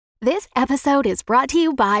This episode is brought to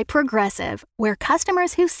you by Progressive, where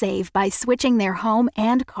customers who save by switching their home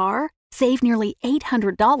and car save nearly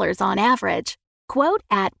 $800 on average. Quote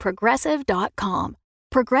at progressive.com.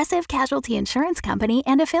 Progressive Casualty Insurance Company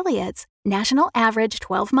and Affiliates. National average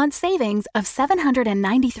 12-month savings of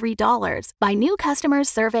 $793 by new customers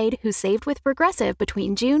surveyed who saved with Progressive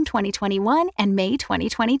between June 2021 and May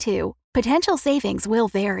 2022. Potential savings will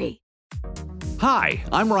vary. Hi,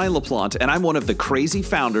 I'm Ryan LaPlante, and I'm one of the crazy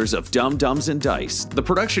founders of Dumb Dumbs and Dice, the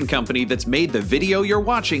production company that's made the video you're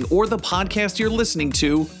watching or the podcast you're listening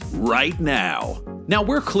to right now. Now,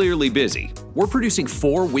 we're clearly busy. We're producing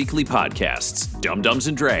 4 weekly podcasts, Dumb Dumbs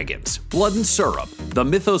and Dragons, Blood and Syrup, The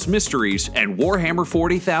Mythos Mysteries, and Warhammer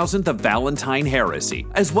 40,000 The Valentine Heresy,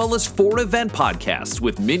 as well as 4 event podcasts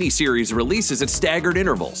with mini-series releases at staggered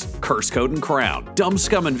intervals, Curse Code and Crown, Dumb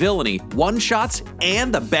Scum and Villainy, One-Shots,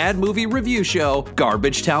 and the bad movie review show,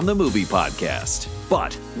 Garbage Town the Movie Podcast.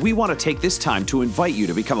 But we want to take this time to invite you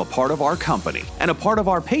to become a part of our company and a part of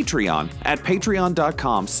our Patreon at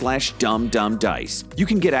patreon.com/dumbdumbdice. You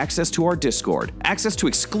can get access to our Discord, access to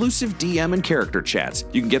exclusive DM and character chats.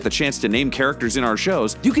 You can get the chance to name characters in our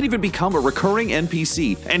shows. You can even become a recurring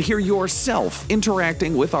NPC and hear yourself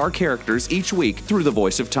interacting with our characters each week through the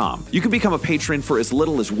voice of Tom. You can become a patron for as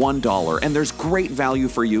little as $1, and there's great value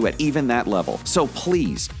for you at even that level. So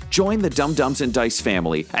please, join the Dumb Dumbs and Dice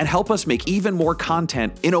family and help us make even more content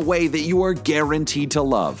in a way that you are guaranteed to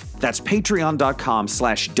love. That's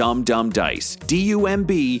patreon.com/dumbdumbdice.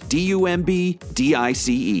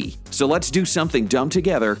 DUMBDICE. So let's do something dumb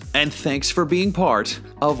together, and thanks for being part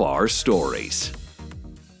of our stories.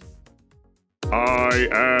 I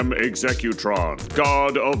am Executron,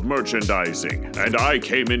 god of merchandising, and I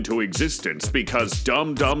came into existence because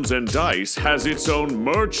Dumb Dumbs and Dice has its own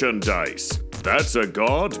merchandise. That's a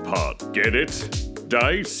god pod, get it?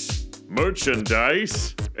 Dice?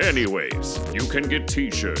 Merchandise? Anyways, you can get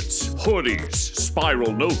t-shirts, hoodies,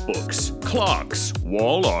 spiral notebooks, clocks,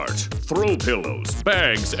 wall art, throw pillows,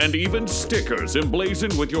 bags, and even stickers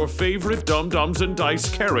emblazoned with your favorite Dumb Dumbs and Dice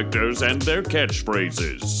characters and their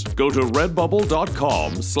catchphrases. Go to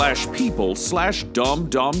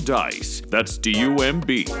redbubble.com/people/dumbdumbdice. That's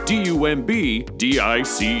DUMBDICE.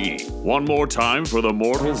 One more time for the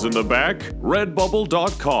mortals in the back.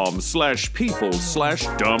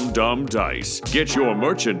 redbubble.com/people/dumbdumbdice. Get your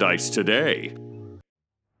merchandise today.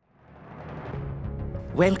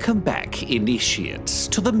 Welcome back, initiates,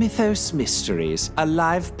 to the Mythos Mysteries, a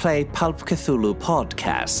live play Pulp Cthulhu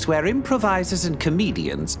podcast where improvisers and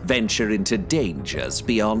comedians venture into dangers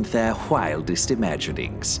beyond their wildest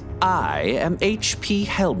imaginings. I am H.P.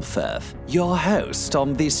 Helmfirth, your host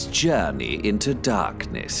on this journey into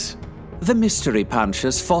darkness. The Mystery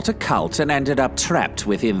Punchers fought a cult and ended up trapped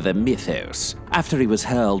within the Mythos. After he was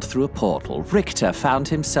hurled through a portal, Richter found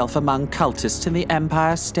himself among cultists in the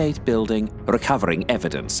Empire State Building. Recovering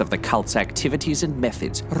evidence of the cult's activities and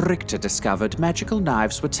methods, Richter discovered magical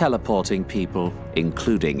knives were teleporting people,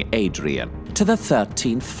 including Adrian, to the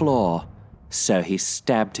 13th floor. So he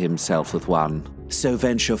stabbed himself with one. So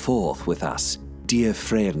venture forth with us, dear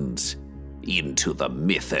friends, into the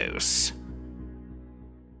Mythos.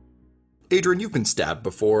 Adrian, you've been stabbed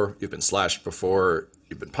before, you've been slashed before,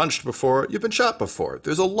 you've been punched before, you've been shot before.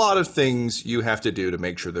 There's a lot of things you have to do to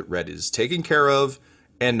make sure that Red is taken care of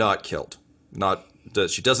and not killed. Not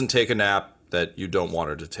that she doesn't take a nap that you don't want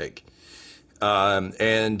her to take.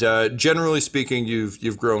 Generally speaking,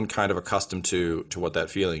 you've grown kind of accustomed to what that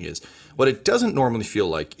feeling is. What it doesn't normally feel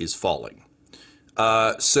like is falling.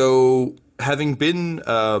 So having been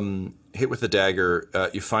hit with a dagger,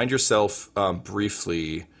 you find yourself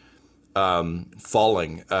briefly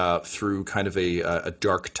falling through kind of a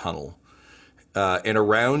dark tunnel. And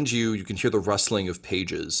around you, you can hear the rustling of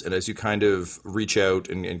pages. And as you kind of reach out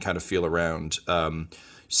and kind of feel around, you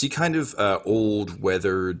see kind of old,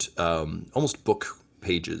 weathered, almost book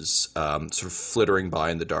pages sort of flittering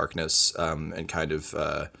by in the darkness and kind of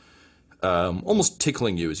almost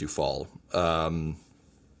tickling you as you fall.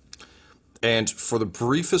 And for the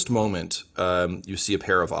briefest moment, you see a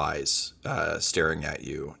pair of eyes staring at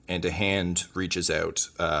you, and a hand reaches out.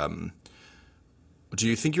 Do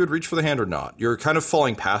you think you would reach for the hand or not? You're kind of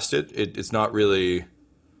falling past it. It's not really...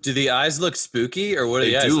 Do the eyes look spooky, or what do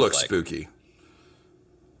the eyes look like? They do look spooky.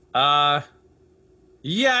 Yeah,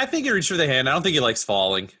 I think he reached for the hand. I don't think he likes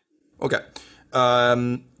falling. Okay.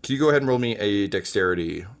 Can you go ahead and roll me a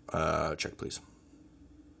dexterity check, please?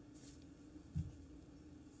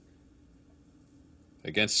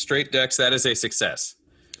 Against straight dex, that is a success.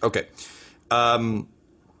 Okay.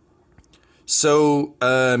 So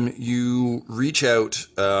you reach out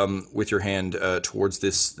with your hand towards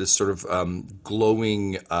this sort of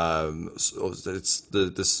glowing. It's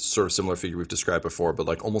this sort of similar figure we've described before, but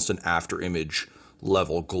like almost an after image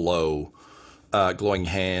level glow, glowing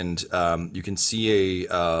hand. You can see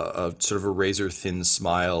a sort of a razor thin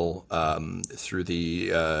smile through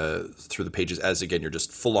the pages. As again, you're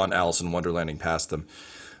just full on Alice in Wonderlanding past them.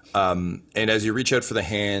 And as you reach out for the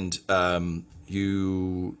hand,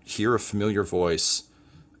 you hear a familiar voice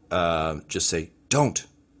just say, "Don't."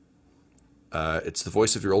 It's the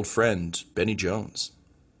voice of your old friend, Benny Jones.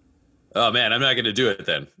 Oh, man, I'm not going to do it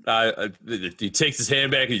then. He takes his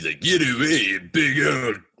hand back and he's like, "Get away, you big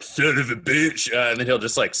old son of a bitch." And then he'll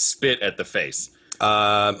just like spit at the face.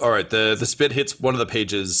 All right, the spit hits one of the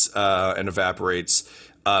pages and evaporates.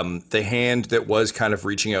 The hand that was kind of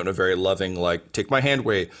reaching out in a very loving, like, "Take my hand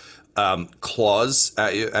away," claws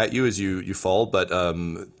at you as you fall, but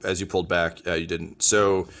as you pulled back, you didn't.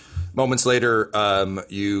 So moments later,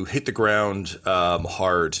 you hit the ground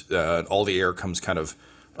hard. All the air comes kind of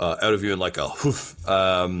out of you in like a hoof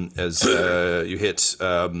as you hit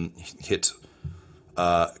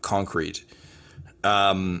concrete.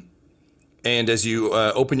 And as you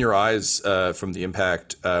open your eyes from the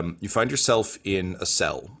impact, you find yourself in a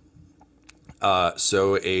cell.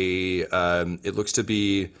 So it looks to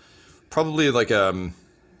be probably like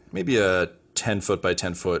maybe a 10-foot by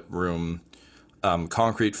 10-foot room,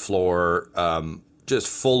 concrete floor, just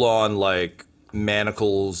full on like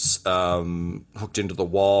manacles hooked into the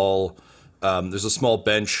wall. There's a small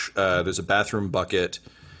bench. There's a bathroom bucket,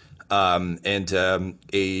 and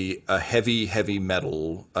a heavy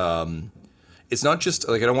metal. It's not just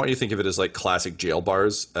like, I don't want you to think of it as like classic jail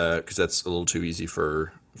bars, because that's a little too easy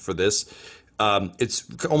for this. It's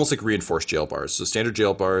almost like reinforced jail bars. So standard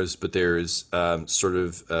jail bars, but there's sort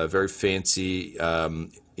of very fancy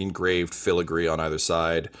engraved filigree on either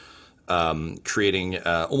side, creating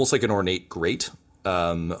almost like an ornate grate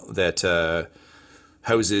that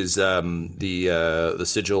houses the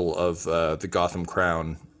sigil of the Gotham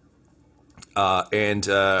Crown. And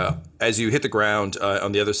as you hit the ground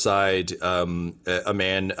on the other side, a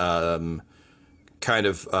man kind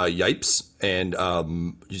of yipes, and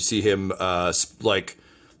you see him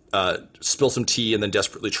spill some tea and then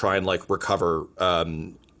desperately try and like recover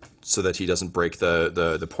so that he doesn't break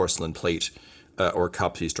the porcelain plate or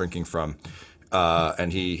cup he's drinking from.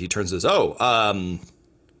 And he turns and says, "Oh,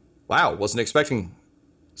 wow, wasn't expecting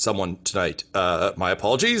someone tonight. My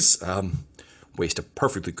apologies. Waste of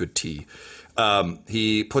perfectly good tea."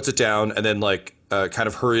 He puts it down and then like kind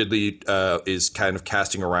of hurriedly is kind of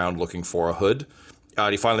casting around looking for a hood.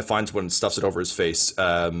 And he finally finds one and stuffs it over his face.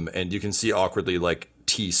 And you can see awkwardly like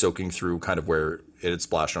tea soaking through kind of where it had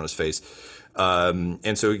splashed on his face.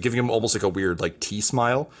 And so giving him almost like a weird like tea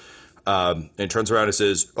smile. And turns around and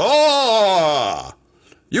says, "Ah,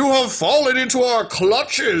 you have fallen into our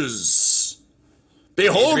clutches.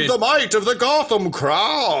 Behold the might of the Gotham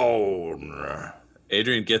Crown."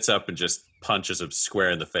 Adrian gets up and just punches him square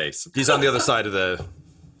in the face. He's on the other side of the...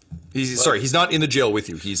 He's not in the jail with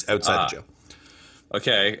you. He's outside the jail.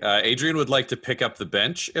 Okay, Adrian would like to pick up the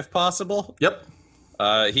bench if possible. Yep.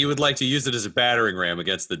 He would like to use it as a battering ram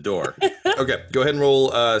against the door. Okay, go ahead and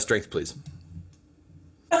roll strength, please.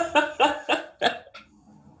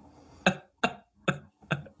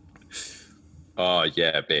 Oh,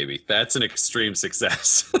 yeah, baby. That's an extreme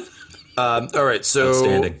success. All right,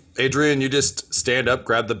 so Adrian, you just stand up,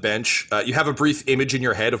 grab the bench. You have a brief image in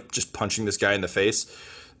your head of just punching this guy in the face.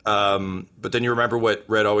 But then you remember what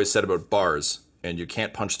Red always said about bars, and you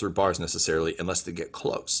can't punch through bars necessarily unless they get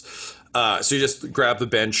close. So you just grab the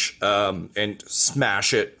bench and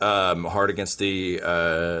smash it hard against the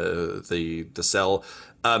cell.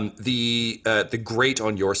 The grate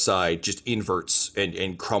on your side just inverts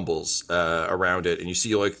and crumbles around it, and you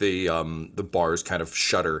see like the bars kind of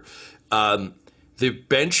shudder. The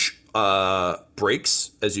bench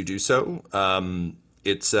breaks as you do so.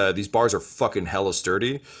 It's these bars are fucking hella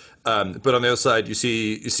sturdy. But on the other side, you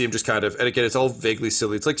see him just kind of, and again, it's all vaguely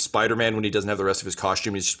silly. It's like Spider-Man when he doesn't have the rest of his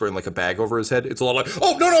costume. He's just wearing like a bag over his head. It's a lot like,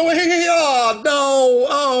 "Oh, no, hey,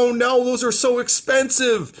 no, those are so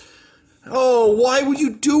expensive. Oh, why would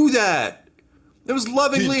you do that? It was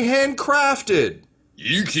lovingly handcrafted."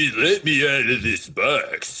 You can let me out of this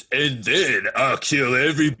box, and then I'll kill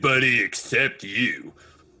everybody except you.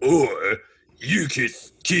 Or you can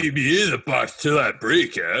keep me in the box till I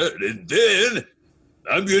break out, and then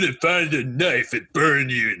I'm gonna find a knife and burn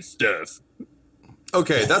you and stuff.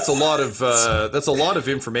 Okay, that's a lot of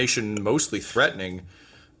information, mostly threatening.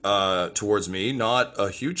 towards me. Not a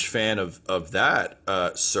huge fan of that,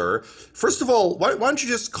 sir. First of all, why don't you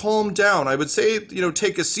just calm down? I would say,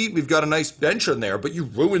 take a seat. We've got a nice bench in there, but you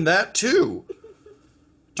ruined that too.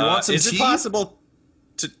 Do you want some tea? Is it possible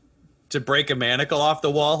to break a manacle off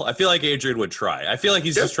the wall? I feel like Adrian would try. I feel like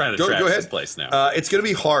he's just trying to trash this place now. It's going to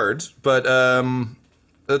be hard, but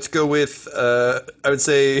let's go with, I would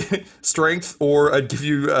say, strength, or I'd give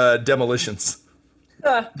you demolitions.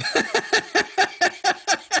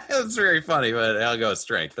 That's very funny, but I'll go with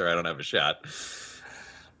strength, or I don't have a shot.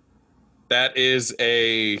 That is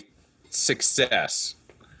a success.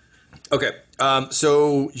 Okay,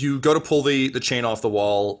 so you go to pull the chain off the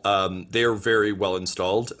wall. They're very well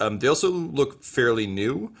installed. They also look fairly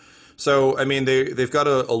new. So, I mean, they've got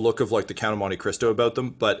a look of like the Count of Monte Cristo about them,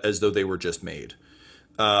 but as though they were just made.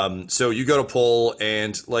 So you go to pull,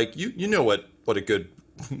 and like you know what a good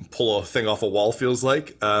pull a thing off a wall feels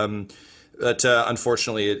like. But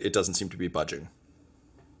unfortunately, it doesn't seem to be budging.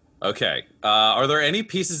 Okay. Are there any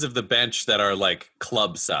pieces of the bench that are like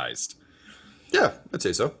club-sized? Yeah, I'd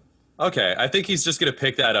say so. Okay, I think he's just going to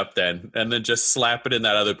pick that up then, and then just slap it in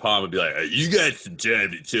that other palm and be like, you got some time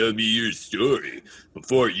to tell me your story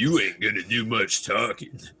before you ain't going to do much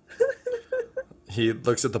talking. He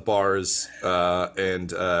looks at the bars, and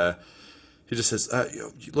he just says,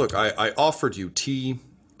 look, I offered you tea.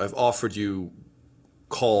 I've offered you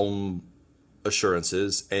calm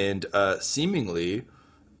assurances, and seemingly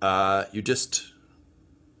you're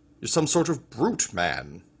some sort of brutish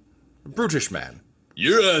man.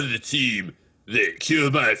 You're on the team that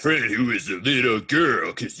killed my friend who was a little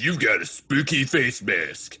girl because you've got a spooky face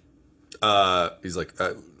mask. He's like,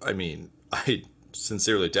 I mean, I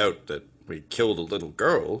sincerely doubt that we killed a little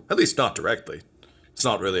girl. At least not directly. It's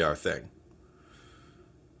not really our thing.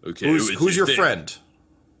 Okay, who's your friend?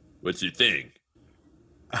 What's your thing?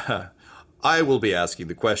 I will be asking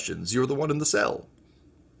the questions. You're the one in the cell.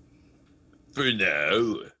 For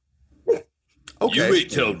now. Okay. You wait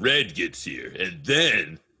till Red gets here, and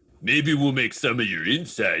then maybe we'll make some of your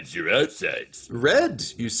insides your outsides. Red,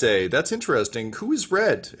 you say? That's interesting. Who is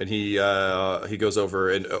Red? And he goes over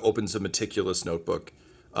and opens a meticulous notebook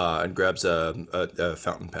and grabs a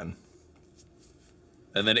fountain pen.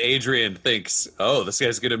 And then Adrian thinks, oh, this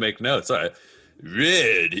guy's going to make notes. All right.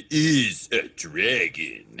 Red is a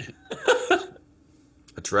dragon.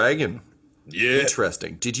 A dragon? Yeah.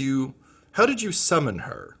 Interesting. How did you summon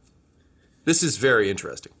her? This is very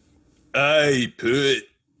interesting. I put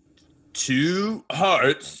 2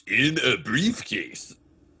 hearts in a briefcase.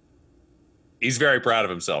 He's very proud of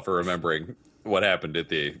himself for remembering what happened at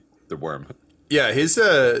the worm. Yeah, his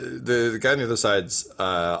the guy on the other side's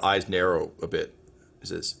eyes narrow a bit. He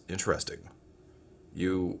says, interesting.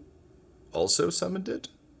 You also summoned it?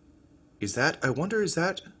 I wonder, is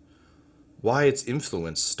that why its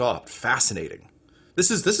influence stopped? Fascinating. This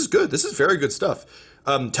is good. This is very good stuff.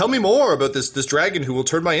 Tell me more about this dragon who will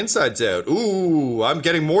turn my insides out. Ooh, I'm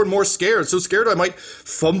getting more and more scared. So scared I might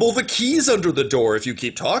fumble the keys under the door if you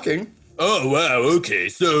keep talking. Oh, wow, okay.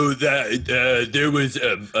 So that there was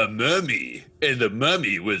a mummy, and the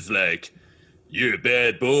mummy was like, you're a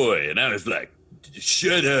bad boy. And I was like,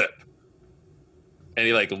 shut up. And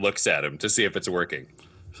he like looks at him to see if it's working.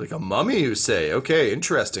 It's like a mummy, you say? Okay,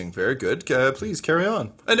 interesting. Very good. Please carry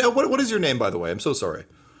on. And what is your name, by the way? I'm so sorry.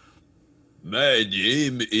 My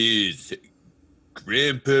name is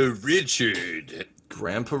Grandpa Richard.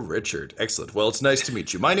 Grandpa Richard. Excellent. Well, it's nice to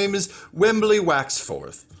meet you. My name is Wembley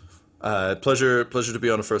Waxforth. Pleasure to be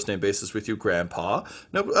on a first name basis with you, Grandpa.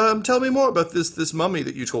 Now, tell me more about this mummy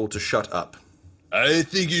that you told to shut up. I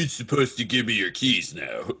think you're supposed to give me your keys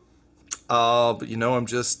now. But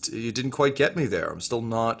you didn't quite get me there. I'm still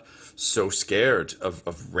not so scared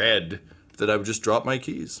of Red that I would just drop my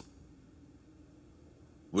keys.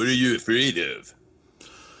 What are you afraid of?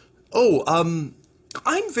 Oh, I'm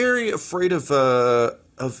very afraid of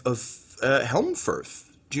Helmfirth.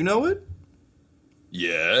 Do you know it?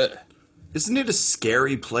 Yeah. Isn't it a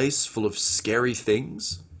scary place full of scary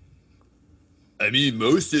things? I mean,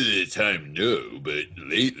 most of the time, no, but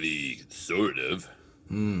lately, sort of.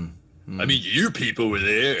 I mean, you people were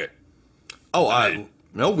there. Oh,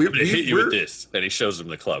 no, I'm gonna hit you with this. And he shows him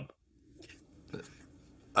the club.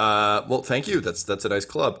 Well, thank you. That's a nice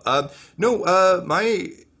club.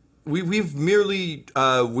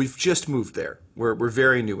 We've just moved there. We're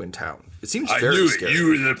very new in town. It seems very scary. You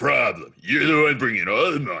were the problem. You're the one bringing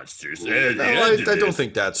all the monsters. I don't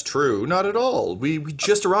think that's true. Not at all. We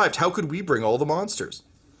just arrived. How could we bring all the monsters?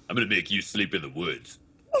 I'm gonna make you sleep in the woods.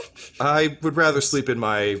 I would rather sleep in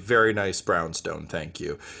my very nice brownstone, thank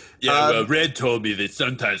you. Yeah, well, Red told me that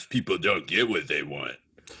sometimes people don't get what they want.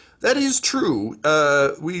 That is true.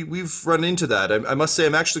 We've run into that. I must say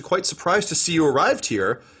I'm actually quite surprised to see you arrived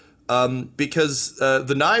here, because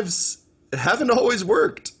the knives haven't always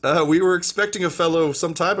worked. We were expecting a fellow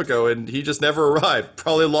some time ago, and he just never arrived.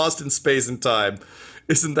 Probably lost in space and time.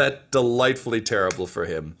 Isn't that delightfully terrible for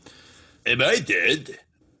him? Am I dead?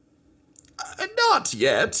 Not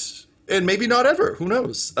yet. And maybe not ever. Who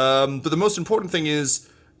knows? But the most important thing is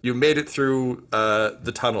you made it through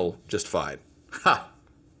the tunnel just fine. Ha!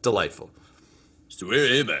 Delightful. So where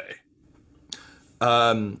am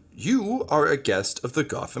I? You are a guest of the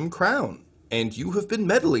Gotham Crown, and you have been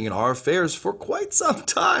meddling in our affairs for quite some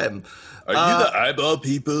time. Are you the eyeball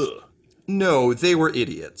people? No, they were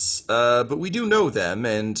idiots. But we do know them,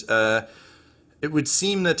 and it would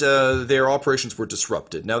seem that their operations were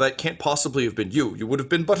disrupted. Now, that can't possibly have been you. You would have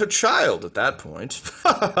been but a child at that point.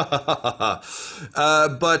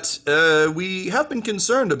 But we have been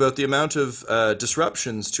concerned about the amount of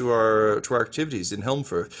disruptions to our activities in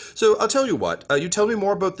Helmfirth. So I'll tell you what. You tell me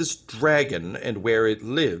more about this dragon and where it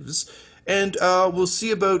lives, and we'll see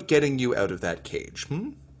about getting you out of that cage.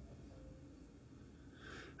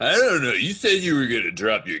 I don't know. You said you were going to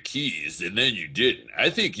drop your keys, and then you didn't. I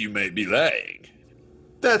think you might be lying.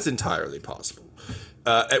 That's entirely possible.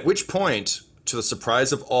 At which point, to the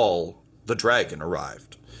surprise of all, the dragon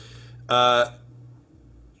arrived.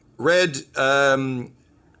 Red,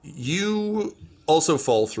 you also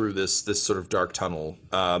fall through this sort of dark tunnel.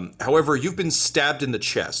 However, you've been stabbed in the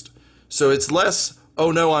chest. So it's less,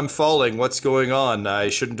 oh no, I'm falling, what's going on? I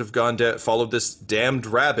shouldn't have followed this damned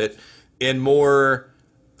rabbit, and more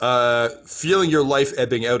feeling your life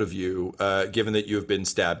ebbing out of you, given that you have been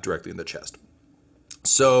stabbed directly in the chest.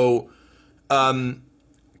 So, can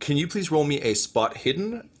you please roll me a spot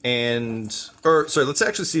hidden let's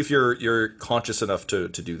actually see if you're conscious enough to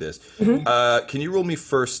do this. Mm-hmm. Can you roll me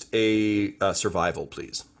first a survival,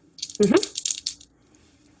 please? Mm-hmm.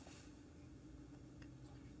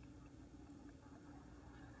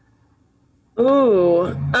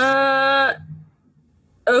 Ooh,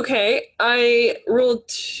 okay. I rolled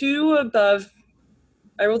 2 above.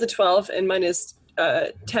 I rolled a 12, and mine is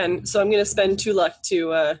 10, so I'm going to spend 2 luck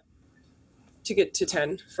to get to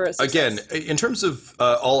 10 for a success. Again, in terms of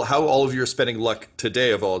how all of you are spending luck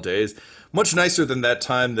today of all days, much nicer than that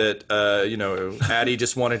time that Addy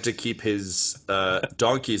just wanted to keep his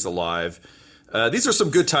donkeys alive. These are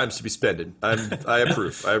some good times to be spending. I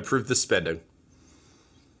approve. I approve the spending.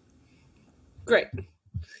 Great.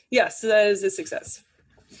 Yes, that is a success.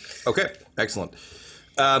 Okay, excellent.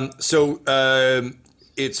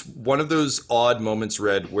 It's one of those odd moments,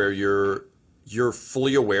 Red, where you're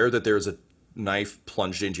fully aware that there's a knife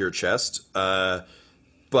plunged into your chest,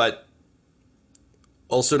 but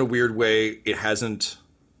also in a weird way, it hasn't.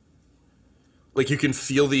 Like, you can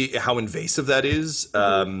feel how invasive that is.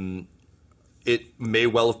 Mm-hmm. It may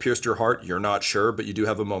well have pierced your heart. You're not sure, but you do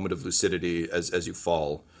have a moment of lucidity as you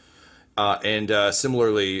fall.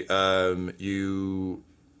 Similarly, you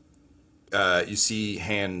see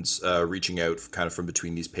hands reaching out kind of from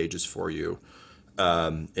between these pages for you.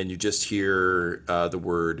 And you just hear the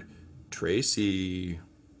word, Tracy.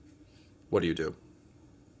 What do you do?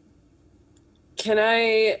 Do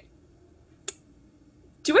I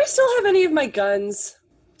still have any of my guns?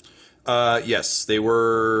 Yes, they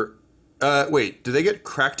were... wait, did they get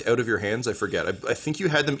cracked out of your hands? I forget. I think you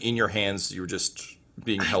had them in your hands. You were just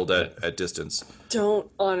being held at distance. Don't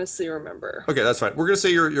honestly remember. Okay, that's fine. We're going to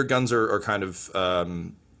say your guns are kind of...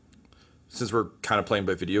 since we're kind of playing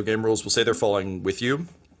by video game rules, we'll say they're falling with you.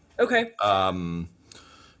 Okay.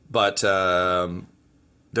 But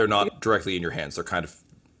they're not directly in your hands. They're kind of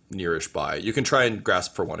nearish by. You can try and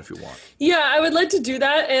grasp for one if you want. Yeah, I would like to do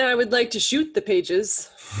that, and I would like to shoot the pages.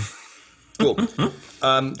 Cool.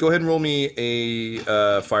 Go ahead and roll me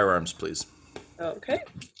a firearms, please. Okay.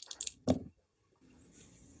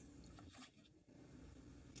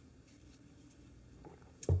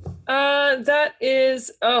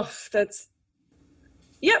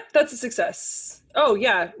 That's a success. Oh,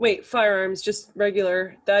 yeah, wait, firearms, just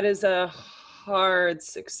regular. That is a hard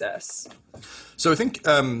success. So I think,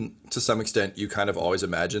 to some extent, you kind of always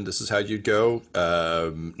imagined this is how you'd go.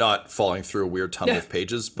 Not falling through a weird tunnel of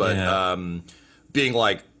pages, but being,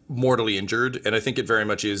 like, mortally injured. And I think it very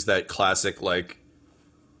much is that classic, like,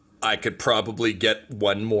 I could probably get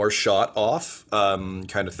one more shot off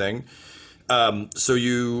kind of thing. So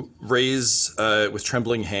you raise with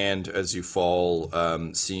trembling hand as you fall,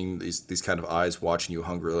 seeing these kind of eyes watching you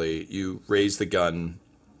hungrily. You raise the gun,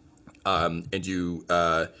 and you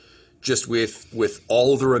just with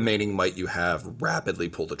all the remaining might you have, rapidly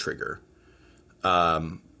pull the trigger,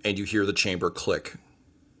 and you hear the chamber click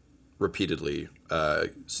repeatedly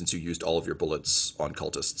since you used all of your bullets on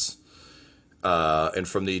cultists. And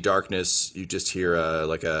from the darkness, you just hear a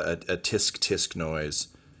tisk-tisk noise,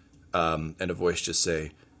 and a voice just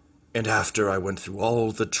say, "And after I went through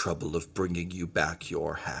all the trouble of bringing you back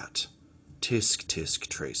your hat. Tisk-tisk,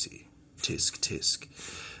 Tracy. Tisk-tisk."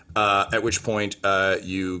 At which point,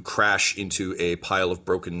 you crash into a pile of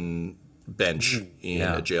broken bench in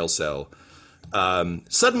a jail cell.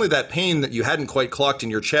 Suddenly, that pain that you hadn't quite clocked in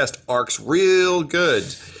your chest arcs real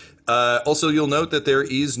good. Also, you'll note that there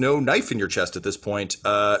is no knife in your chest at this point,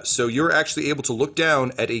 so you're actually able to look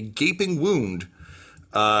down at a gaping wound,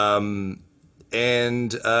 and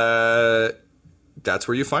that's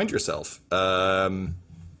where you find yourself. Can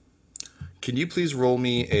you please roll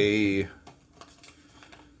me a...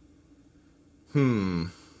 I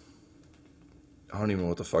don't even know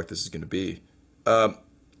what the fuck this is going to be.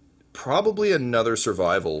 Probably another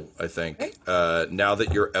survival, I think, now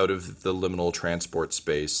that you're out of the liminal transport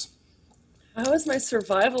space. How is my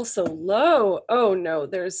survival so low? Oh, no,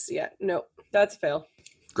 that's a fail.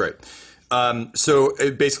 Great. So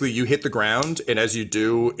basically you hit the ground, and as you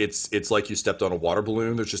do, it's like you stepped on a water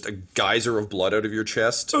balloon. There's just a geyser of blood out of your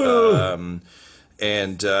chest.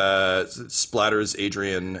 And splatters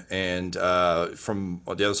Adrian, and from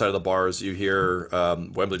the other side of the bars, you hear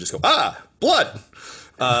Wembley just go, "Ah, blood!"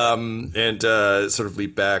 and sort of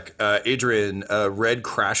leap back. Adrian, Red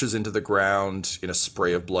crashes into the ground in a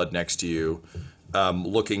spray of blood next to you,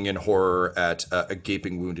 looking in horror at a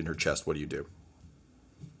gaping wound in her chest. What do you do?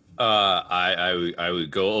 I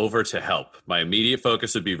would go over to help. My immediate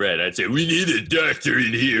focus would be Red. I'd say, "We need a doctor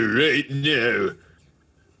in here right now."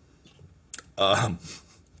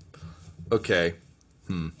 Okay.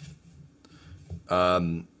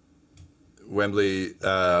 Wembley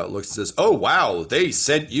looks and says, "Oh, wow, they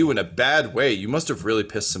sent you in a bad way. You must have really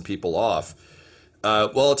pissed some people off.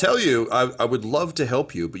 Well, I'll tell you, I would love to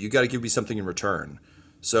help you, but you got to give me something in return.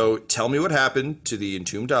 So tell me what happened to the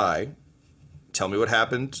entombed eye. Tell me what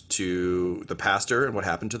happened to the pastor and what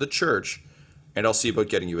happened to the church, and I'll see about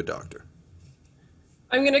getting you a doctor."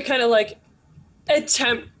 I'm going to kind of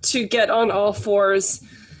attempt to get on all fours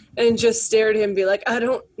and just stare at him and be like, "I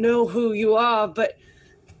don't know who you are, but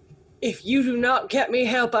if you do not get me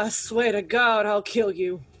help, I swear to God, I'll kill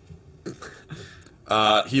you."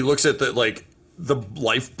 He looks at the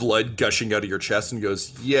lifeblood gushing out of your chest and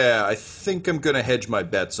goes, "Yeah, I think I'm going to hedge my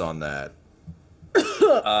bets on that."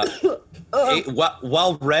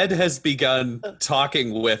 While Red has begun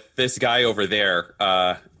talking with this guy over there,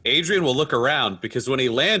 Adrian will look around, because when he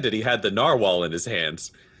landed, he had the narwhal in his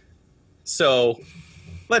hands. So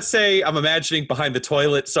let's say I'm imagining behind the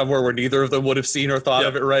toilet somewhere where neither of them would have seen or thought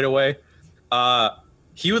of it right away.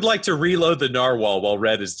 He would like to reload the narwhal while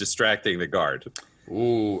Red is distracting the guard.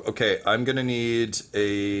 Ooh, okay. I'm going to need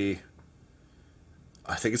I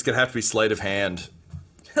think it's going to have to be sleight of hand.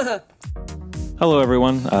 Hello,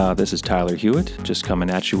 everyone. This is Tyler Hewitt, just coming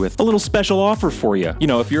at you with a little special offer for you. You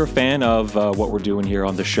know, if you're a fan of what we're doing here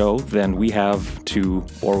on the show, then we have, to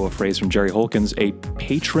borrow a phrase from Jerry Holkins, a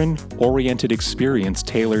patron-oriented experience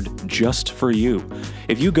tailored just for you.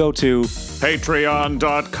 If you go to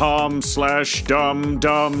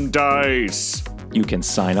patreon.com/dumdumdice, you can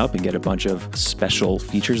sign up and get a bunch of special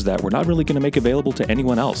features that we're not really going to make available to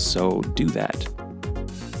anyone else, so do that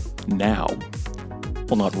now.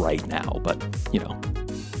 Well, not right now, but, you know.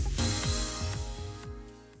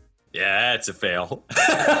 Yeah, it's a fail.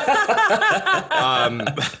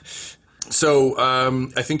 So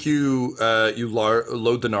I think you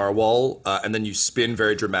load the narwhal, and then you spin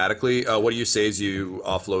very dramatically. What do you say as you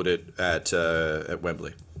offload it at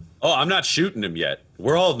Wembley? Oh, I'm not shooting him yet.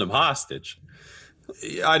 We're holding him hostage.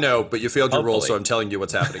 I know, but you failed your roll, Hopefully. so I'm telling you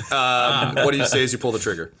what's happening. What do you say as you pull the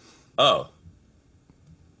trigger? Oh.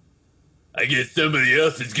 I guess somebody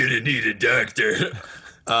else is going to need a doctor.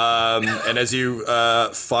 And as you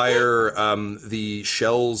fire, the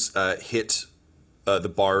shells hit the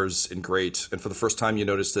bars and grate. And for the first time, you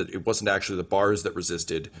notice that it wasn't actually the bars that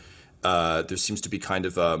resisted. There seems to be kind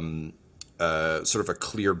of sort of a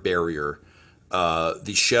clear barrier.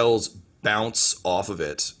 The shells bounce off of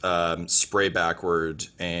it, spray backward,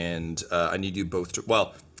 and I need you both to...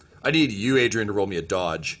 Well, I need you, Adrian, to roll me a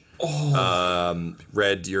dodge.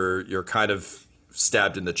 Red, you're kind of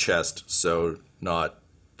stabbed in the chest, so not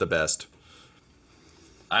the best.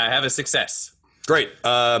 I have a success. Great.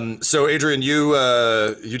 So Adrian, you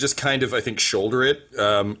just kind of, I think, shoulder it.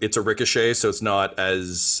 It's a ricochet, so it's not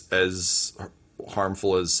as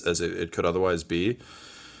harmful as it could otherwise be.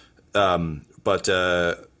 But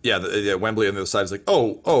Wembley on the other side is like,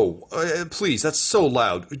 oh, please, that's so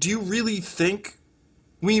loud. Do you really think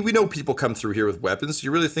we know people come through here with weapons. Do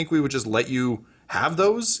you really think we would just let you have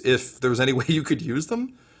those if there was any way you could use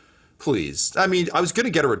them? Please. I mean, I was going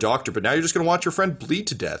to get her a doctor, but now you're just going to watch your friend bleed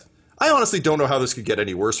to death. I honestly don't know how this could get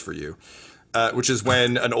any worse for you, which is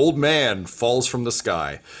when an old man falls from the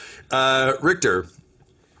sky. Richter,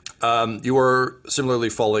 you are similarly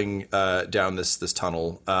falling down this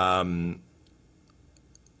tunnel.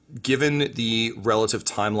 Given the relative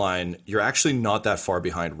timeline, you're actually not that far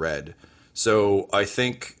behind Red. So I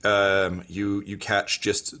think you catch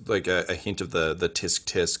just like a hint of the tisk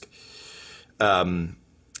tisk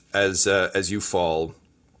as you fall.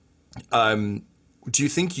 Do you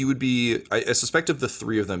think you would be? I suspect of the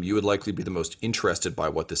three of them, you would likely be the most interested by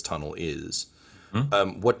what this tunnel is.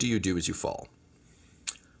 What do you do as you fall?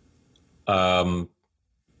 You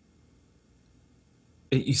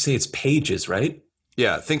say it's pages, right?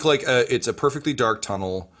 Yeah, think like it's a perfectly dark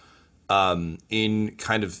tunnel. In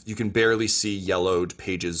kind of, you can barely see yellowed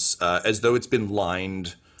pages, as though it's been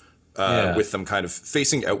lined with them kind of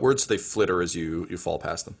facing outwards. So they flitter as you fall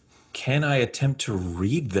past them. Can I attempt to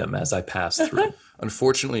read them as I pass through?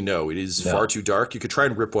 Unfortunately, no. It is far too dark. You could try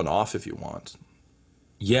and rip one off if you want.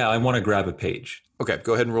 Yeah, I want to grab a page. Okay,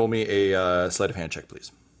 go ahead and roll me a sleight of hand check,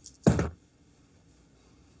 please.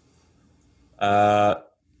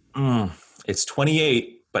 It's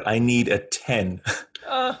 28, but I need a 10.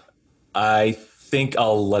 I think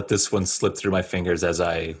I'll let this one slip through my fingers as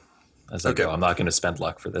I go. I'm not going to spend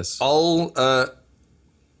luck for this. I'll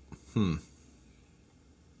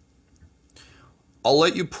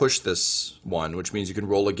let you push this one, which means you can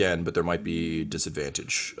roll again, but there might be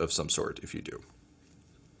disadvantage of some sort if you do.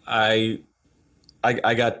 I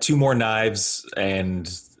got 2 more knives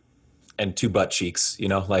and 2 butt cheeks. You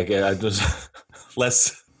know, like I just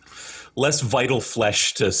less vital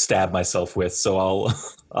flesh to stab myself with. So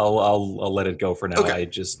I'll let it go for now. Okay.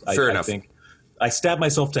 Fair enough. I think I stab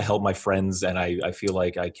myself to help my friends, and I feel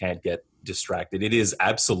like I can't get distracted. It is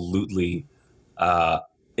absolutely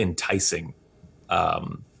enticing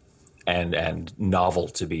and novel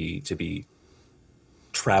to be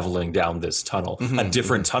traveling down this tunnel, a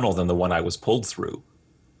different tunnel than the one I was pulled through,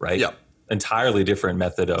 right? Yeah. Entirely different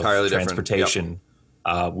method of transportation,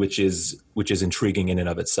 which is intriguing in and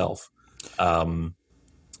of itself.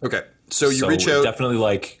 Okay. So you reach out. Definitely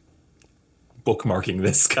like bookmarking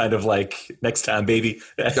this kind of like next time, baby.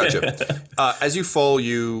 Gotcha. As you fall,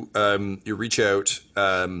 you reach out,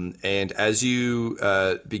 and as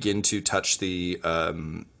you begin to touch the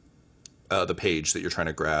page that you're trying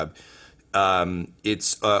to grab,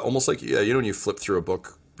 it's almost like when you flip through a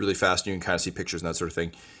book really fast and you can kind of see pictures and that sort of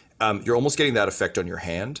thing. You're almost getting that effect on your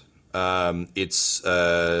hand. It's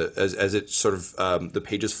as it sort of the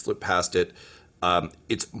pages flip past it.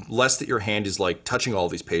 It's less that your hand is like touching all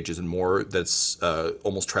these pages and more that's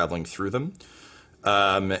almost traveling through them.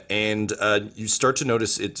 And you start to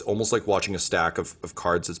notice it's almost like watching a stack of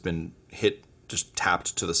cards that's been just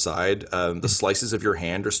tapped to the side. The slices of your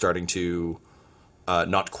hand are starting to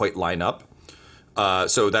not quite line up.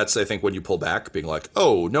 So that's, I think, when you pull back, being like,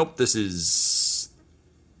 oh, nope, this is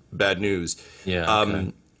bad news. Yeah.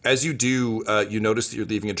 Okay. As you do, you notice that you're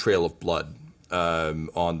leaving a trail of blood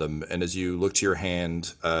on them. And as you look to your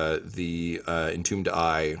hand, the entombed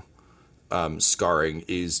eye scarring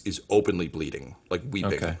is openly bleeding, like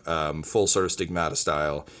weeping, full sort of stigmata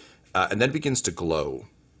style. And then begins to glow.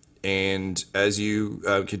 And as you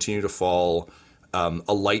continue to fall,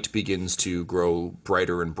 a light begins to grow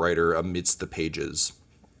brighter and brighter amidst the pages.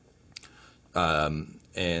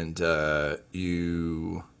 And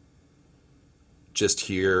you just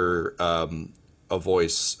hear a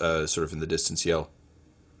voice sort of in the distance yell,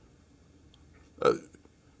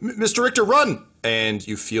 Mr. Richter, run! And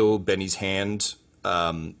you feel Benny's hand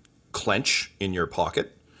clench in your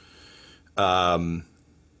pocket. What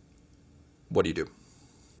do you do?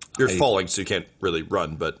 You're falling, so you can't really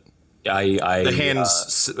run, but the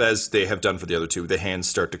hands, as they have done for the other two, the hands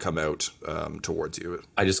start to come out towards you.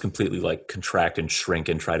 I just completely like contract and shrink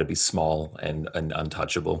and try to be small and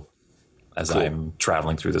untouchable as I'm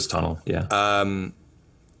traveling through this tunnel. Yeah.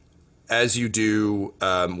 As you do,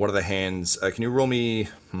 one of the hands, can you roll me?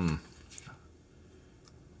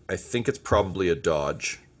 I think it's probably a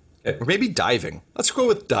dodge. Okay. Or maybe diving. Let's go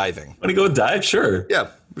with diving. Want to go with dive? Sure. Yeah,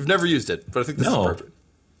 we've never used it, but I think this is perfect.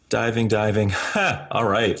 Diving. Ha! All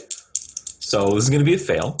right. So this is going to be a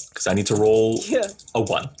fail because I need to roll a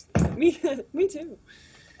 1. Me too.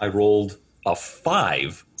 I rolled a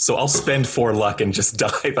 5, so I'll spend 4 luck and just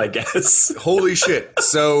dive, I guess. Holy shit.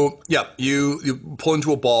 So, yeah, you pull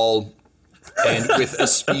into a ball, and with a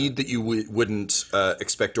speed that you wouldn't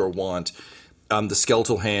expect or want, the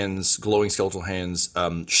skeletal hands, glowing skeletal hands,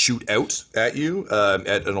 shoot out at you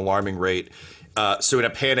at an alarming rate. So in a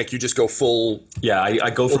panic, you just go full. Yeah, I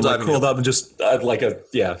go from like curled up and just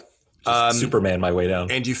Superman my way down.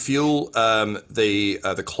 And you feel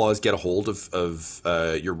the claws get a hold of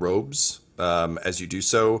your robes as you do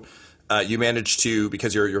so. You manage to,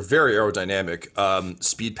 because you're very aerodynamic,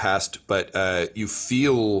 speed past, but you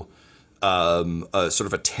feel sort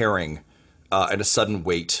of a tearing and a sudden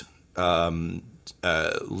weight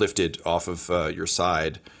lifted off of your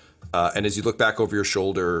side. And as you look back over your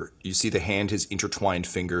shoulder, you see the hand has intertwined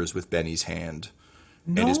fingers with Benny's hand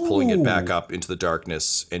and is pulling it back up into the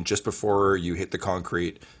darkness. And just before you hit the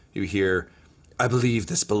concrete, you hear, "I believe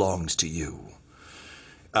this belongs to you."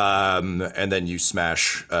 And then you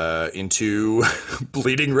smash into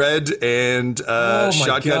Bleeding Red and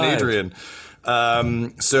Shotgun God. Adrian. I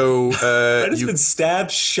just been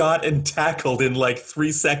stabbed, shot, and tackled in like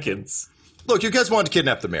 3 seconds. Look, you guys wanted to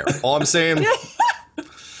kidnap the mayor. All I'm saying.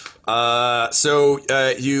 So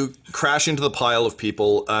you crash into the pile of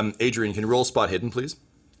people. Adrian, can you roll spot hidden, please?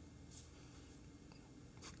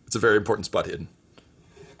 It's a very important spot hidden.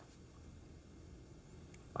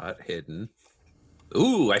 Spot hidden.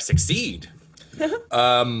 Ooh, I succeed.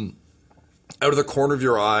 Out of the corner of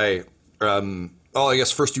your eye, I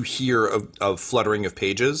guess first you hear a fluttering of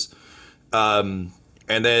pages. And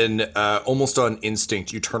then almost on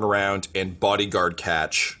instinct, you turn around and bodyguard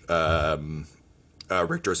catch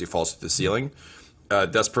Richter as he falls through the ceiling,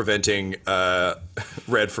 thus preventing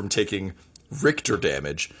Red from taking Richter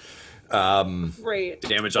damage. Right.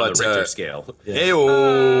 Damage on the Richter scale.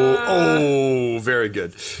 Oh, very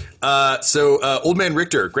good. So Old Man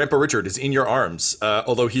Richter, Grandpa Richard, is in your arms.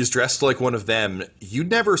 Although he's dressed like one of them, you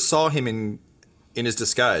never saw him in his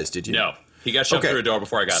disguise, did you? No. He got shoved through a door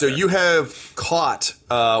before I got there. So you have caught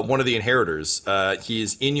one of the inheritors. He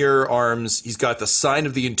is in your arms. He's got the sign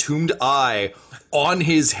of the entombed eye on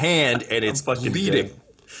his hand, and it's bleeding. Good.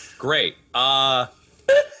 Great.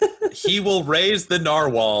 He will raise the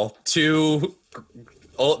narwhal to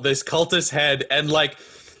this cultist's head and like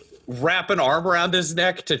wrap an arm around his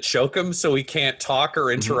neck to choke him so he can't talk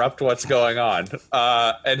or interrupt what's going on.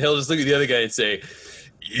 And he'll just look at the other guy and say,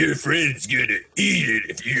 "Your friend's gonna eat it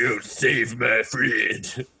if you don't save my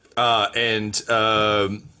friend."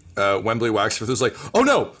 Wembley Waxforth was like, "Oh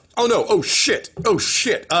no! Oh shit!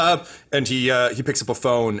 And he picks up a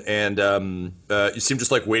phone and you see him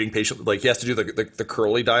just like waiting patiently, like he has to do the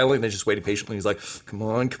curly dialing. And they're just waiting patiently. He's like, "Come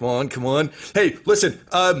on! Hey, listen,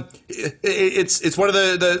 it's one of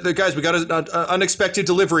the guys. We got an unexpected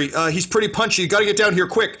delivery. He's pretty punchy. You got to get down here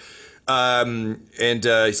quick." And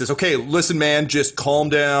he says, "Okay, listen, man, just calm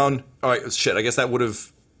down." All right, shit. I guess that would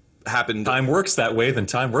have happened. Time works that way, then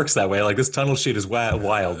time works that way. Like, this tunnel shit is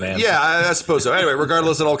wild, man. Yeah, I suppose so. Anyway,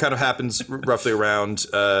 regardless, it all kind of happens roughly around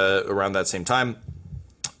that same time.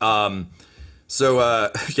 There's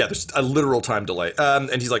a literal time delay.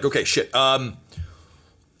 And he's like, "Okay, shit.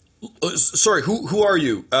 Sorry, who are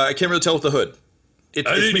you? I can't really tell with the hood." I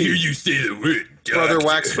didn't hear you say the word, Brother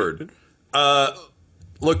Waxford.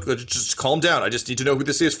 Look, just calm down. I just need to know who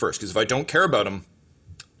this is first, because if I don't care about him,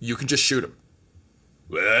 you can just shoot him.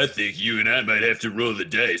 Well, I think you and I might have to roll the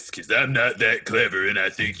dice, because I'm not that clever, and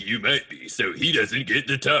I think you might be, so he doesn't get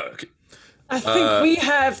to talk. I think we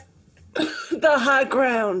have the high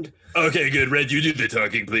ground. Okay, good. Red, you do the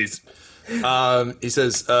talking, please. He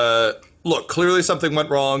says, look, clearly something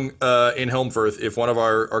went wrong in Helmfirth. If one of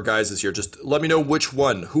our guys is here, just let me know which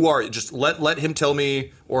one. Who are you? Just let him tell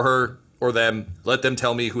me, or her, or them. Let them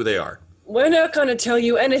tell me who they are. We're not going to tell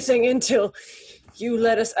you anything until you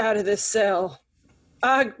let us out of this cell.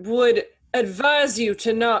 I would advise you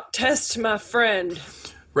to not test my friend.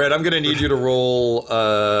 Red, I'm going to need you to roll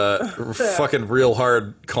fucking real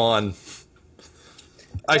hard con.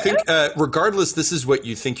 I think, regardless, this is what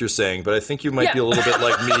you think you're saying, but I think you might be a little bit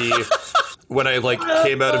like me when I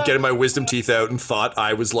came out of getting my wisdom teeth out and thought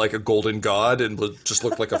I was like a golden god and just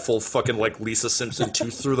looked like a full fucking like Lisa Simpson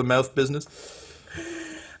tooth through the mouth business.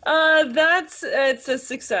 It's a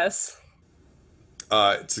success.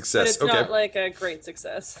 It's success. But it's not like a great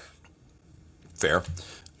success. Fair.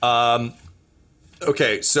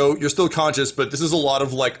 Okay, so you're still conscious, but this is a lot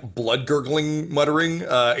of like blood gurgling muttering.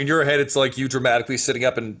 In your head, it's like you dramatically sitting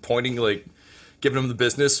up and pointing, like giving them the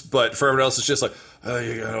business. But for everyone else, it's just like, "Oh,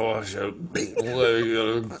 you gotta wash out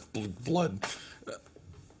blood."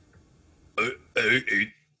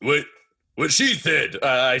 What she said,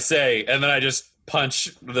 I say, and then I just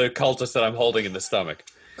punch the cultist that I'm holding in the stomach.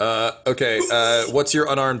 Okay, what's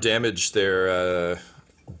your unarmed damage there,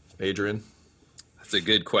 Adrian? That's a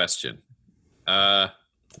good question. Oh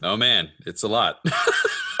man, it's a lot.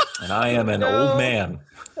 And I am an old man.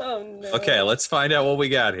 Oh no. Okay, let's find out what we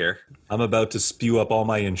got here. I'm about to spew up all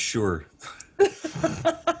my insure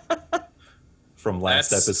from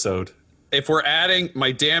last episode. If we're adding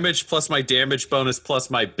my damage plus my damage bonus plus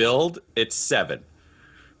my build, it's 7.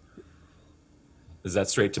 Is that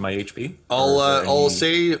straight to my HP? I'll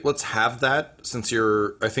say let's have that since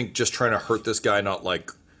you're, I think, just trying to hurt this guy, not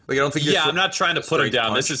like I don't think. I'm not trying to put him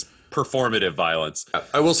down. Punch. This is performative violence.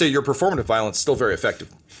 I will say your performative violence is still very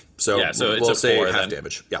effective. So Yeah, so it's we'll a say 4 half then.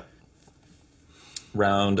 damage. Yeah.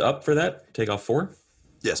 Round up for that. Take off 4.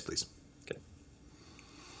 Yes, please. Okay.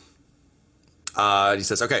 He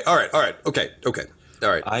says, okay, all right, okay, all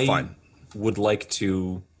right, I fine. would like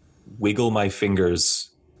to wiggle my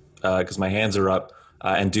fingers because my hands are up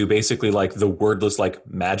and do basically like the wordless like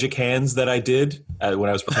magic hands that I did when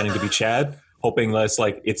I was pretending to be Chad, hoping less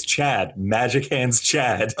like it's Chad, magic hands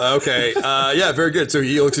Chad. Okay, yeah, very good. So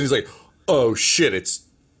he looks and he's like, oh shit, it's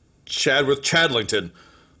Chad with Chadlington.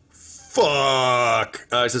 Fuck.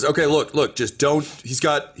 He says, okay, look, just don't. He's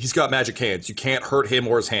got magic hands. You can't hurt him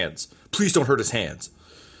or his hands. Please don't hurt his hands.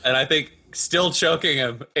 And I think, still choking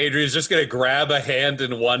him, Adrian's just going to grab a hand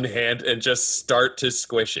in one hand and just start to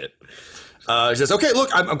squish it. He says, okay, look,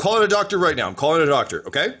 I'm calling a doctor right now. I'm calling a doctor.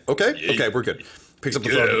 Okay, we're good. Picks up the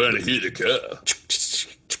phone. I want to hear the car.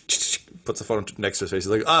 Puts the phone next to his face.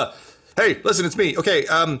 He's like, hey, listen, it's me. Okay,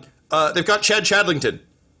 they've got Chad Chadlington.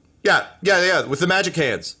 Yeah, with the magic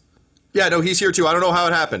hands. Yeah, no, he's here too. I don't know how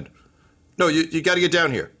it happened. No, you got to get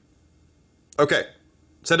down here. Okay,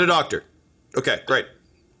 send a doctor. Okay, great.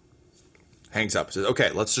 Hangs up. Says,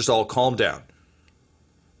 okay, let's just all calm down.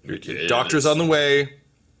 Okay, Doctor's on the way.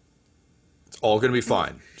 It's all going to be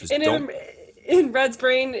fine. Just And don't... in Red's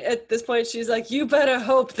brain at this point, she's like, "You better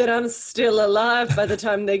hope that I'm still alive by the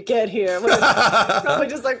time they get here." Probably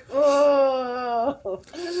just like, oh.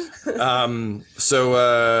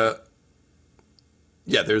 So,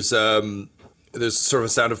 yeah, there's sort of a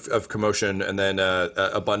sound of commotion, and then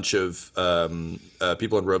a bunch of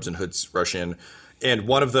people in robes and hoods rush in, and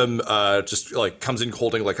one of them just like comes in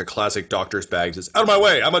holding like a classic doctor's bag, says, "Out of my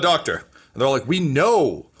way, I'm a doctor." And they're all like, "We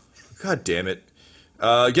know." God damn it.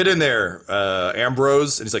 Get in there,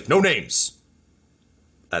 Ambrose. And he's like, "No names."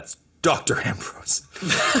 That's Dr. Ambrose.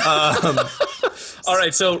 All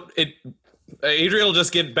right, so Adrian will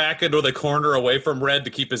just get back into the corner away from Red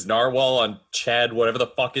to keep his narwhal on Chad, whatever the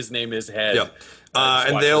fuck his name is, head. Yep.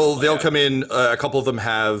 And they'll come in. A couple of them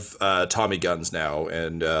have Tommy guns now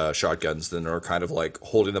and shotguns, and are kind of like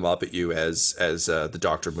holding them up at you as the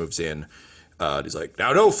doctor moves in. He's like,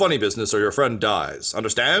 "Now, no funny business, or your friend dies.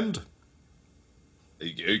 Understand?"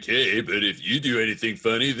 Okay, but if you do anything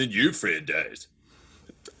funny, then your friend dies.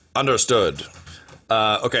 Understood.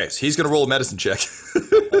 Okay, so he's gonna roll a medicine check.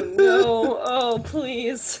 No, oh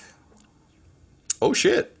please. Oh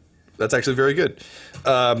shit, that's actually very good.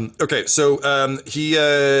 Okay, so he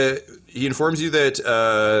informs you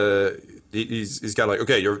that he's got like,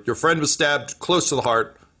 okay, your friend was stabbed close to the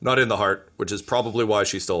heart, not in the heart, which is probably why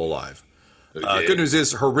she's still alive. Okay. Good news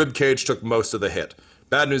is her rib cage took most of the hit.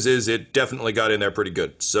 Bad news is it definitely got in there pretty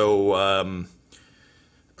good. So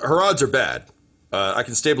her odds are bad. I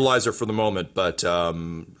can stabilize her for the moment, but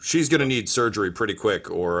she's going to need surgery pretty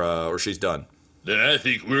quick, or she's done. Then I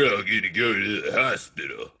think we're all going to go to the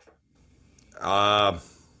hospital.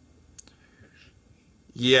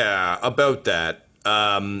 Yeah, about that.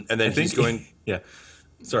 And then he's going... Yeah.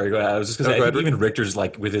 Sorry, go ahead. I was just going to say, I think even Richter's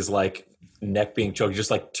like, with his like neck being choked,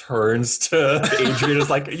 just like turns to Adrian and is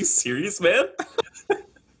like, "Are you serious, man?"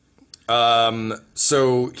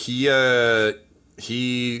 So he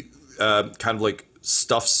kind of like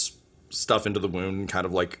stuffs stuff into the wound, kind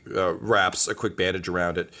of like wraps a quick bandage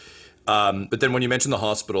around it. But then when you mention the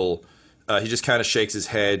hospital, he just kind of shakes his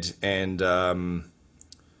head and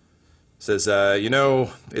says,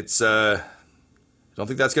 it's I don't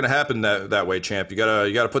think that's going to happen that way, champ. You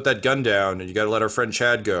gotta put that gun down, and you gotta let our friend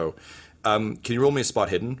Chad go. Can you roll me a spot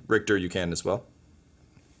hidden? Richter, you can as well.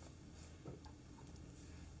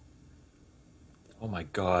 Oh my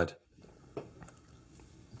god.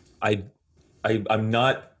 I'm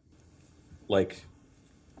not like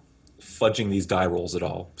fudging these die rolls at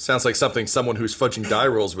all. Sounds like something someone who's fudging die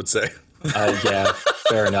rolls would say. Yeah,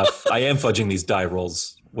 fair enough. I am fudging these die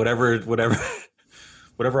rolls. Whatever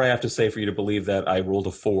I have to say for you to believe that I rolled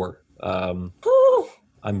a 4.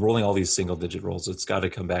 I'm rolling all these single digit rolls. It's got to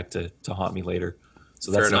come back to haunt me later.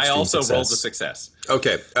 So that's I also rolled a success.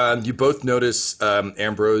 Okay, you both notice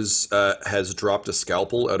Ambrose has dropped a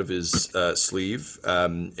scalpel out of his sleeve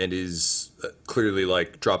and is clearly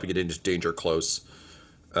like dropping it into danger close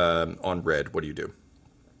on Red. What do you do?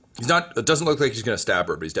 He's not. It doesn't look like he's going to stab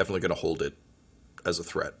her, but he's definitely going to hold it as a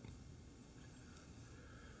threat.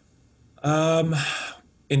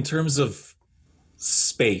 In terms of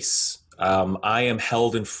space, I am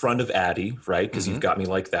held in front of Addie, right? Because you've got me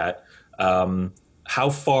like that. How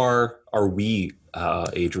far are we,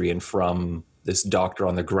 Adrian, from this doctor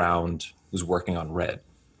on the ground who's working on Red?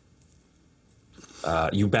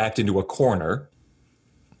 You backed into a corner,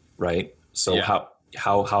 right? So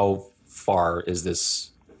how far is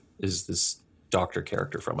this doctor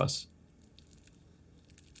character from us?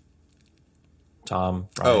 Tom,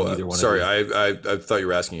 Brian, either one sorry, of you. I thought you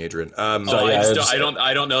were asking Adrian. I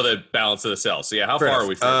don't know the balance of the cell. So yeah, how far are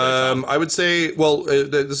we from Red? I would say, well,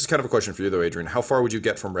 this is kind of a question for you though, Adrian. How far would you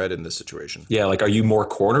get from Red in this situation? Yeah, like, are you more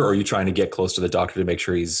corner, or are you trying to get close to the doctor to make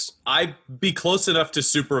sure he's... I'd be close enough to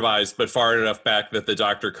supervise, but far enough back that the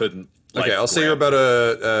doctor couldn't. Okay, I'll say you're about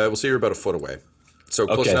we'll say you're about a foot away. So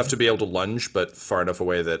close enough to be able to lunge, but far enough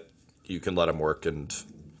away that you can let him work and...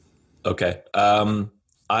 Okay.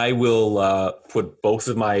 I will put both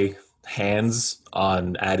of my hands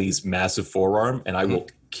on Addie's massive forearm, and I will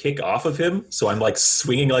kick off of him. So I'm like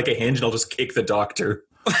swinging like a hinge, and I'll just kick the doctor.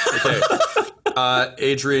 Okay.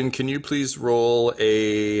 Adrian, can you please roll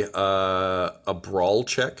a brawl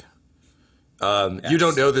check? Yes. You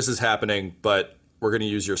don't know this is happening, but we're going to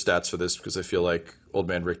use your stats for this because I feel like Old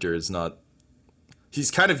Man Richter is not...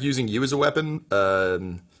 He's kind of using you as a weapon.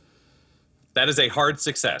 That is a hard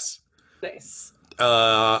success. Nice.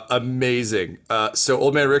 Amazing. So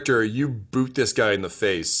Old Man Richter, you boot this guy in the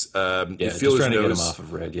face. You feel his nose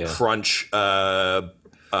crunch. Blood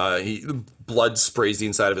sprays the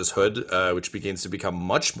inside of his hood, which begins to become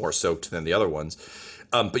much more soaked than the other ones.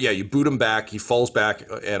 But yeah, you boot him back. He falls back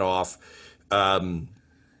and off. Wembley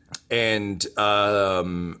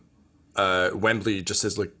just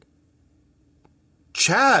says, like,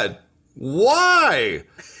 Chad, why?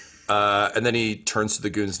 And then he turns to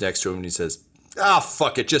the goons next to him and he says,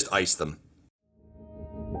 fuck it, just ice them.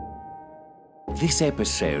 This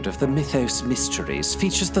episode of the Mythos Mysteries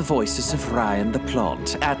features the voices of Ryan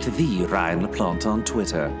LaPlante at the Ryan LaPlante on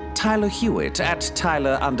Twitter, Tyler Hewitt at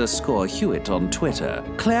Tyler_Hewitt on Twitter,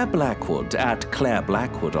 Claire Blackwood at Claire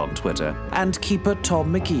Blackwood on Twitter, and Keeper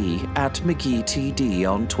Tom McGee at McGeeTD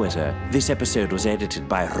on Twitter. This episode was edited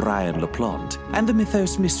by Ryan LaPlante, and the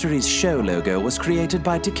Mythos Mysteries show logo was created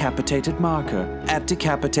by Decapitated Marker at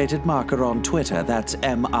Decapitated Marker on Twitter. That's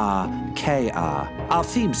MRKR. Our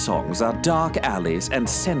theme songs are Dark Alleys and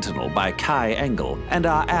Sentinel by Kai Engel, and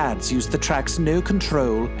our ads use the tracks No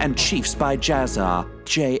Control and Chiefs by Jazzar,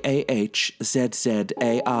 JAHZZAR,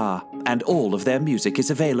 and all of their music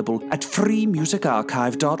is available at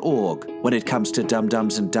freemusicarchive.org. When it comes to Dum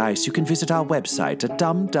Dums and Dice, you can visit our website at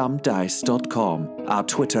dumdumdice.com. Our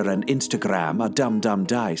Twitter and Instagram are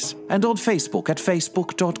dumdumdice, and on Facebook at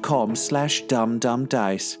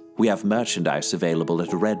facebook.com/dumdumdice. We have merchandise available at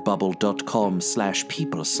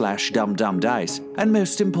redbubble.com/people/dumdumdice. And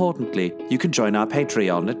most importantly, you can join our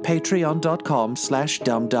Patreon at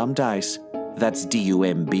patreon.com/dumdumdice. That's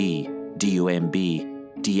DUMBDICE.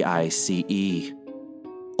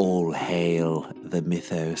 All hail the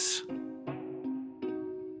Mythos.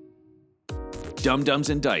 Dum Dums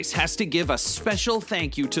and Dice has to give a special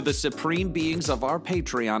thank you to the supreme beings of our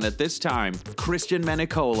Patreon at this time: Christian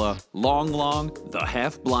Menicola, Long, the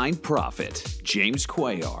Half-Blind Prophet, James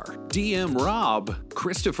Cuellar, DM Rob,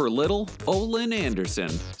 Christopher Little, Olin Anderson,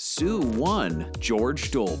 Sue One, George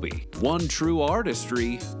Dolby, One True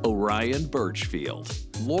Artistry, Orion Birchfield,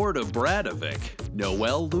 Lord of Bradovic,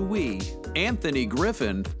 Noel Louis, Anthony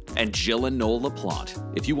Griffin, and Jill and Noel LaPlante.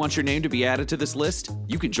 If you want your name to be added to this list,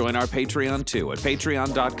 you can join our Patreon too at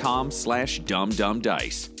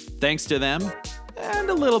patreon.com/dumdumdice. Thanks to them, and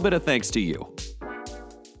a little bit of thanks to you.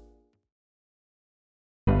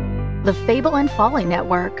 The Fable and Folly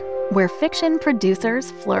Network, where fiction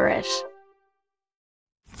producers flourish.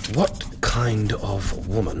 What kind of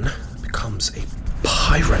woman becomes a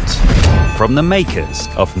pirate? From the makers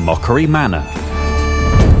of Mockery Manor.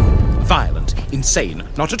 Violent, insane,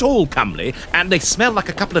 not at all comely, and they smell like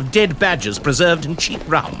a couple of dead badgers preserved in cheap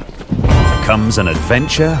rum. Comes an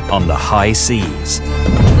adventure on the high seas.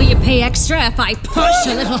 Will you pay extra if I push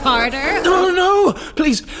a little harder? No,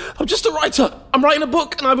 please. I'm just a writer. I'm writing a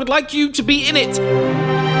book and I would like you to be in it.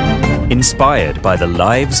 Inspired by the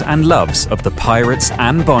lives and loves of the pirates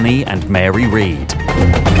Anne Bonny and Mary Read.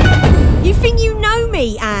 You think you know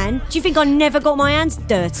me, Anne? Do you think I never got my hands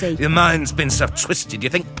dirty? Your mind's been so twisted, you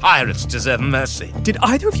think pirates deserve mercy. Did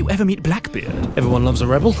either of you ever meet Blackbeard? Everyone loves a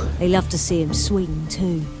rebel. They love to see him swing,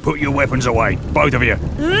 too. Put your weapons away, both of you.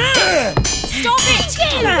 Stop it!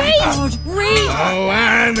 God, Read! Oh,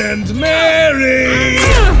 Anne and Mary!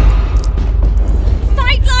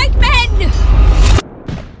 Fight like men!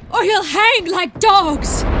 Or you'll hang like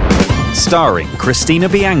dogs! Starring Christina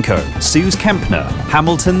Bianco, Suze Kempner,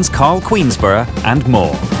 Hamilton's Carl Queensborough, and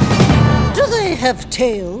more. Do they have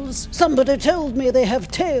tails? Somebody told me they have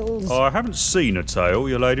tails. I haven't seen a tail,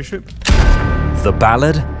 your ladyship. The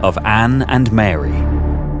Ballad of Anne and Mary.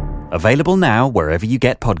 Available now wherever you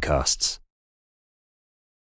get podcasts.